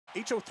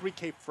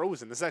Ho3K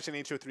Frozen. This is actually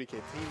an Ho3K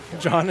theme.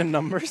 John and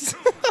Numbers.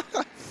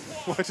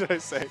 What should I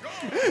say?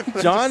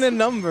 John and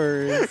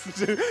Numbers.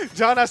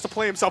 John has to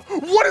play himself.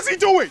 What is he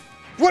doing?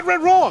 What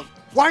went wrong?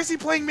 Why is he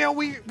playing male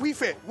Wii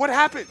Fit? What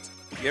happened?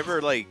 You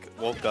ever like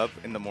woke up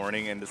in the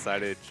morning and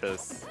decided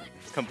just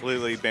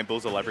completely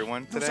bamboozle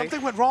everyone today? No,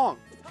 something went wrong.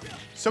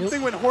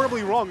 Something went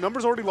horribly wrong.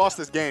 Numbers already lost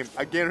this game.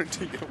 I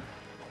guarantee you.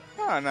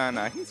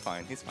 No, he's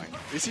fine. He's fine.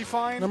 Is he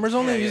fine? Numbers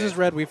only Yeah, uses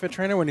Red Wii Fit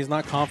Trainer when he's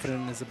not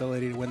confident in his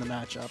ability to win the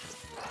matchup.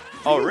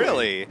 Oh,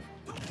 really?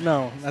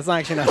 No, that's not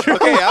actually not true.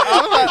 Okay,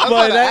 I'm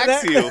about to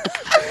ask you.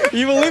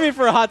 You believe me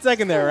for a hot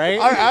second there, right?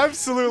 I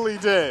absolutely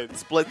did.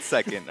 Split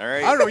second, all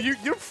right? I don't know.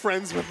 You're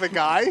friends with the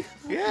guy.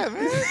 Yeah,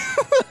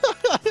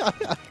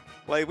 man.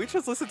 Like, we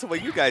just listen to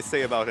what you guys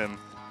say about him.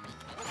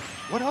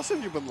 What else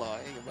have you been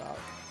lying about?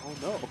 Oh,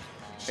 no.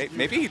 Hey,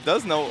 maybe he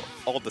does know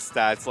all the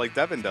stats like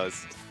Devin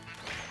does.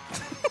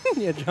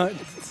 Yeah, John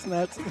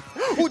snaps.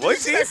 Oh, did you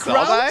see that saw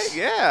crouch? that?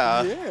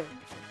 Yeah. Yeah.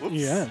 Whoops.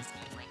 Yes.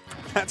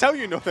 That's how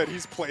you know that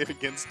he's played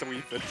against the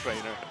Wii Fit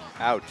Trainer.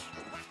 Ouch.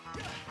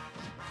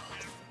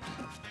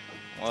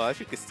 Well, as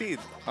you can see,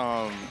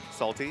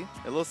 Salty,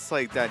 it looks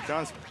like that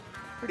John's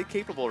pretty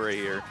capable right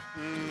here.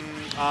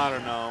 I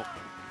don't know.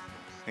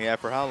 Yeah,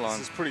 for how long?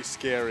 This is pretty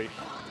scary.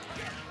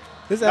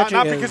 This Not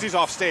actually because he's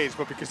off stage,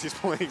 but because he's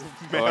playing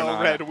male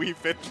not. Red Wii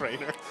Fit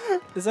Trainer.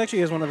 This actually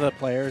is one of the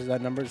players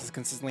that Numbers has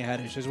consistently had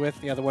issues with.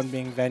 The other one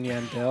being Venya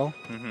and Dill.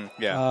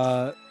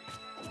 Yeah.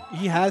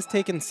 He has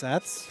taken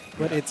sets,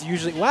 but it's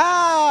usually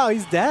wow,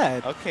 he's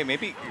dead. Okay,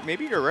 maybe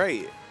you're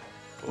right.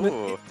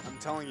 Ooh. I'm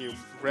telling you,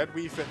 Red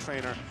Wii Fit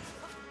Trainer.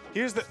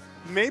 Here's the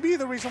maybe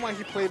the reason why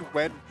he played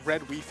Red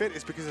Wii Fit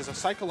is because there's a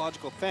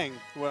psychological thing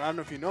where I don't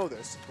know if you know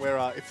this, where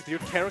if your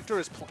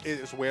character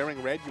is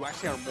wearing red, you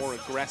actually are more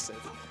aggressive.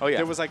 Oh yeah.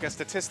 There was like a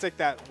statistic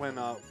that when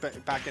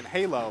back in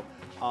Halo,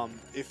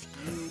 if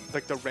you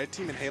like the red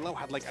team in Halo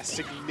had like a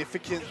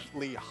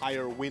significantly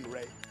higher win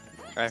rate.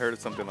 I heard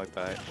something like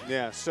that.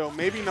 Yeah, so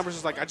maybe Numbers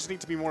is like, I just need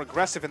to be more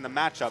aggressive in the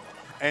matchup.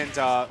 And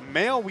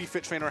male Wii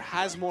Fit Trainer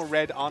has more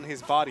red on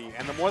his body.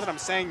 And the more that I'm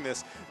saying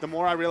this, the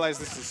more I realize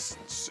this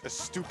is a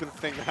stupid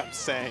thing that I'm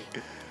saying.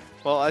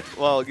 Well,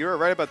 you were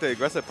right about the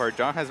aggressive part.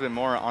 John has been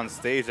more on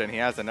stage than he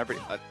has in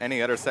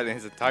any other set in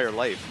his entire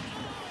life.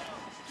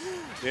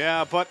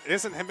 Yeah, but it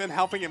hasn't been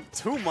helping him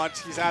too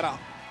much. He's at a...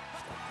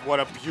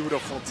 What a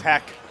beautiful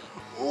tech.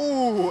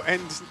 Ooh,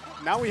 and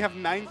now we have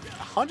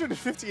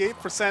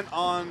 158%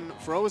 on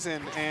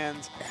Frozen,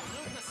 and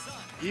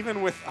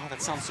even with... Oh,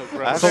 that sounds so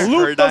gross. I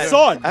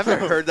haven't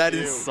heard that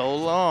in Ew. so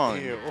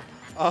long. Ew.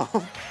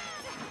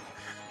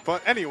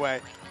 But anyway,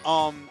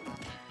 up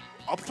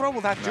throw,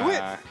 will that do it?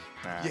 Nah.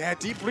 Yeah,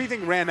 deep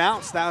breathing ran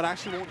out, so that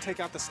actually won't take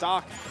out the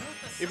stock.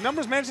 If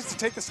Numbers manages to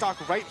take the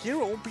stock right here, it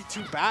won't be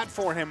too bad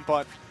for him,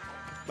 but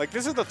like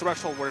this is the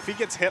threshold where if he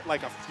gets hit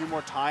like a few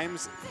more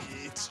times,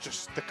 it's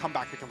just the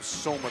comeback becomes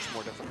so much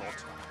more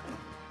difficult.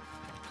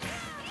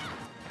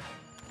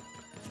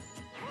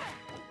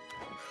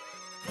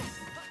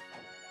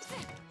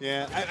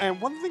 Yeah, and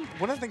one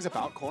of the things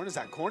about Corn is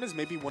that Corn is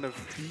maybe one of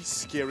the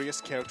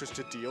scariest characters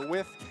to deal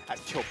with at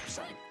kill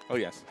percent. Oh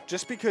yes.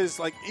 Just because,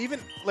 like, even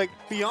like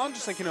beyond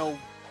just like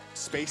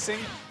spacing,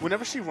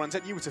 whenever she runs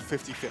at you, it's a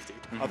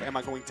 50-50 of am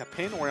I going to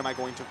pin or am I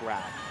going to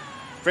grab.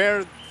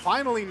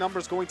 Finally,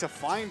 Numbers going to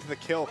find the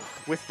kill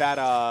with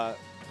that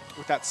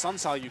Sun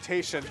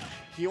Salutation.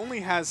 He only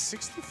has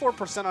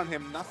 64% on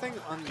him, nothing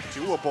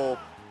undoable.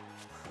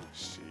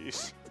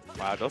 Sheesh.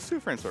 Wow, those two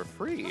frames are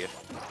free.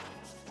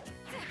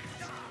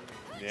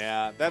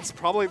 Yeah, that's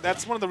one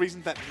of the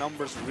reasons that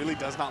Numbers really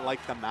does not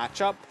like the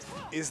matchup,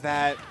 is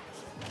that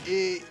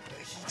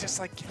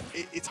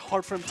it's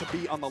hard for him to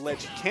be on the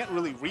ledge. He can't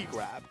really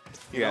re-grab.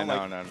 Yeah,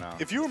 no.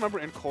 If you remember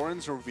in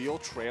Corrin's reveal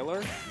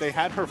trailer, they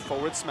had her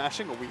forward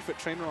smashing a Wii Fit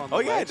Trainer on the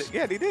ledge.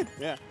 Yeah, they did.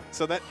 Yeah,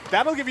 so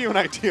that'll give you an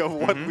idea of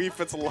what Wii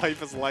Fit's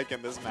life is like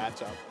in this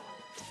matchup.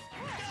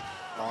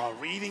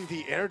 Reading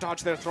the air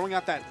dodge there, throwing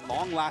out that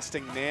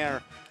long-lasting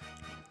nair.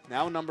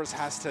 Now Numbers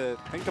has to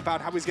think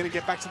about how he's going to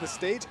get back to the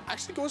stage.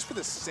 Actually goes for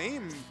the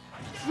same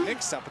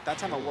mix-up, but that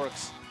time it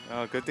works.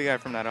 Oh, good DI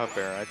from that up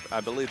air.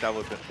 I believe that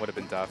would have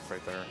been death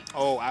right there.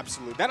 Oh,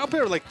 absolutely. That up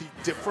air, like the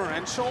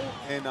differential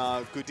in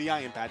good DI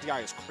and bad DI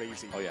is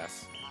crazy. Oh,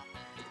 yes.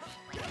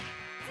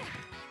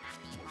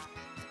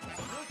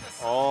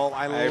 Oh,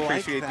 I like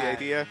appreciate that. the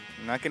idea.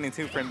 I'm not getting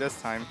two frame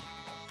this time.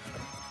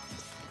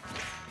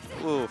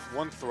 Ooh.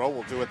 One throw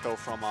will do it, though,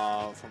 from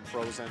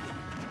Frozen.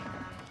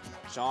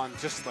 John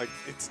just like,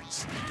 it's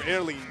just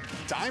barely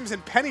dimes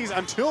and pennies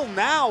until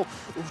now.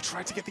 Ooh,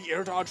 tried to get the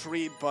air dodge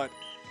read, but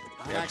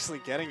not actually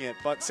getting it.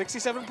 But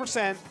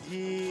 67%,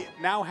 he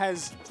now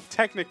has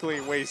technically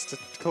ways to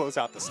close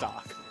out the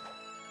stock.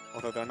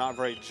 Although they're not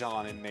very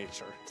John in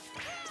nature.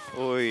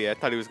 Oh yeah, I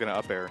thought he was gonna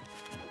up air.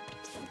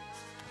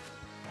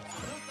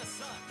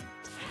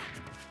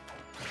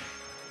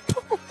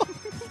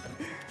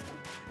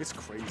 It's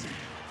crazy.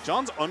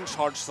 John's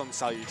uncharged Sun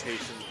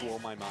Salutations blow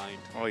my mind.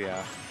 Oh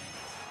yeah.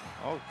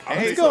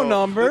 Okay. Let's go,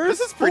 Numbers.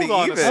 This is pretty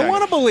even. I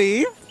want to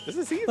believe. This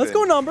is even. Let's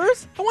go,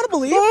 Numbers. I want to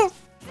believe.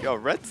 Yo,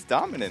 Red's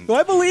dominant. Do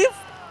I believe?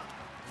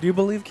 Do you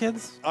believe,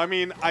 kids? I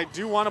mean, I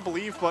do want to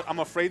believe, but I'm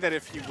afraid that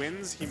if he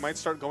wins, he might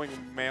start going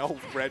male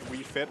red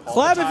Wii Fit all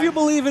Clap the time. if you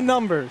believe in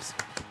numbers.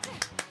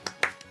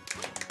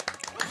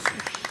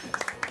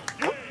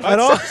 I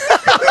don't.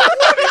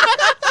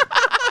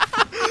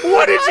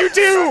 What did you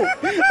do?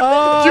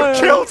 You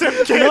killed him,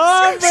 kids!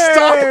 Numbers!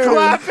 Stop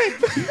clapping!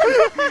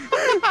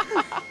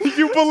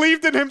 You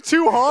believed in him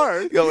too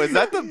hard. Yo, is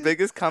that the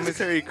biggest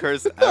commentary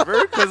curse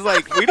ever? Because,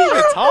 like, we didn't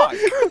even talk.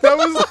 That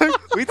was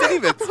like, We didn't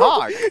even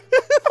talk.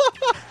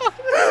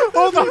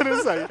 hold on a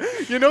second.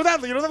 You know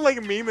that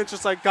like meme that's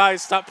just like,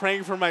 guys, stop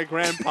praying for my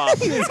grandpa.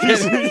 he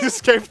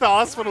escaped the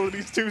hospital and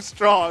he's too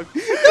strong.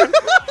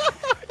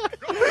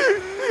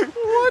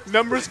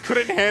 Numbers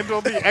couldn't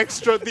handle the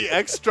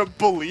extra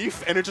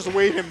belief, and it just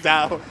weighed him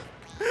down.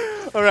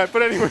 All right,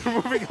 but anyway,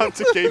 moving on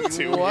to game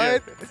 2.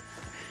 What? Here.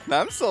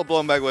 Nah, I'm still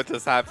blown back what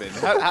just happened.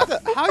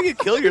 How you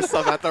kill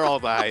yourself after all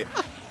that?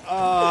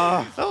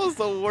 That was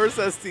the worst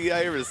STI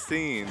I ever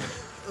seen.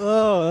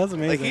 Oh, that's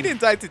amazing. Like, he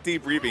didn't die to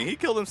deep breathing. He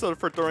killed himself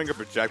for throwing a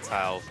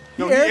projectile.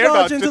 He No, air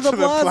dodged into the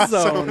blast blast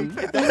zone.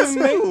 That's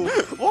who?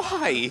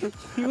 Why?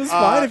 He was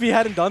fine if he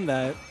hadn't done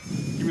that.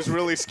 He was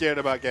really scared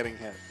about getting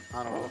hit.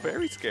 I don't Oh, know.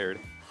 very scared.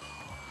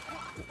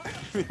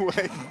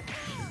 Anyway,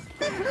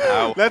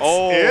 Ow. that's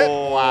it.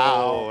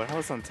 Wow. That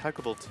was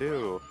untechable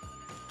too.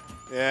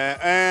 Yeah,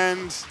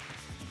 and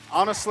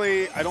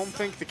honestly, I don't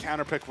think the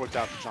counter pick worked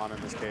out for John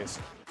in this case.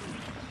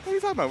 What are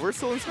you talking about? We're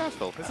still in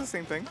Smashville. It's the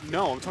same thing.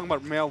 No, I'm talking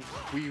about male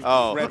Wii.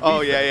 Oh, red oh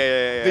Wii yeah,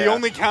 Fit. yeah. The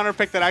only counter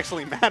pick that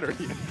actually mattered.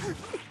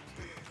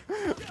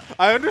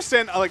 I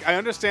understand. Like, I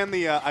understand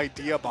the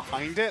idea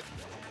behind it,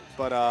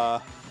 but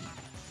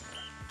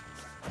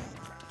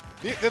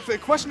the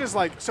question is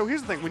like. So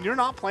here's the thing: when you're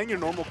not playing your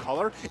normal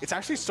color, it's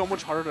actually so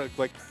much harder to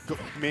like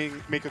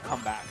make a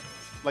comeback.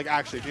 Like,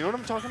 actually, do you know what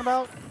I'm talking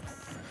about?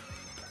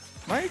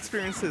 My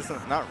experience is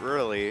not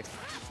really.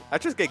 I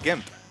just get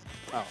gimped.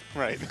 Oh,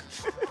 right.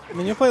 I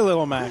mean, you play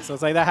Little Max, so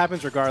it's like that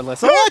happens regardless.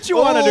 So what you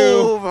want to do?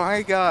 Oh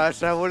my gosh,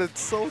 that would have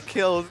so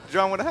killed.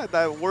 John would have had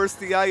that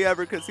worst DI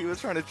ever because he was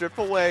trying to drip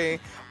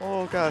away.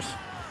 Oh gosh.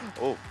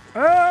 Oh.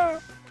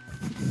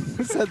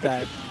 Who said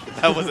that?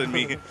 That wasn't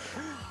me.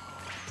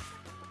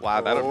 Wow,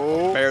 that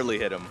barely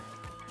hit him.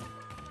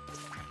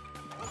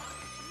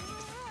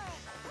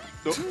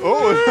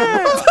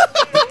 Oh.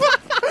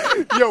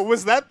 Yo,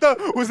 was that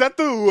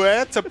the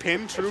where to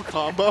pin true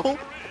combo?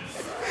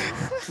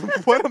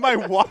 What am I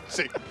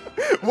watching?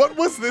 What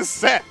was this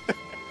set?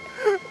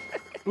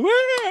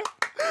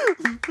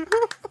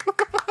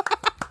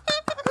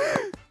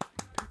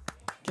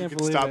 Can't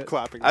believe Stop it.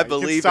 clapping. I now. You can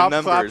believe in stop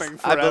numbers. clapping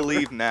I forever.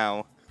 believe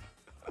now.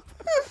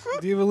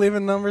 Do you believe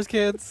in numbers,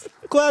 kids?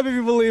 Clap if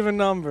you believe in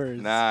numbers.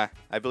 Nah,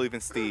 I believe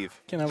in Steve.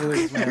 Cannot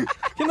believe this man.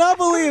 Cannot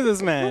believe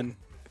this man.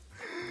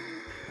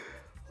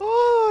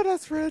 Oh,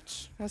 that's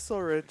rich. That's so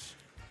rich.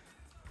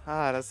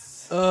 Ah,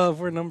 that's...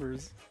 For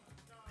numbers.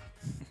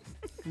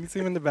 You see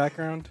him in the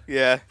background?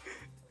 Yeah.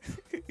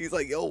 He's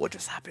like, yo, what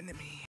just happened to me?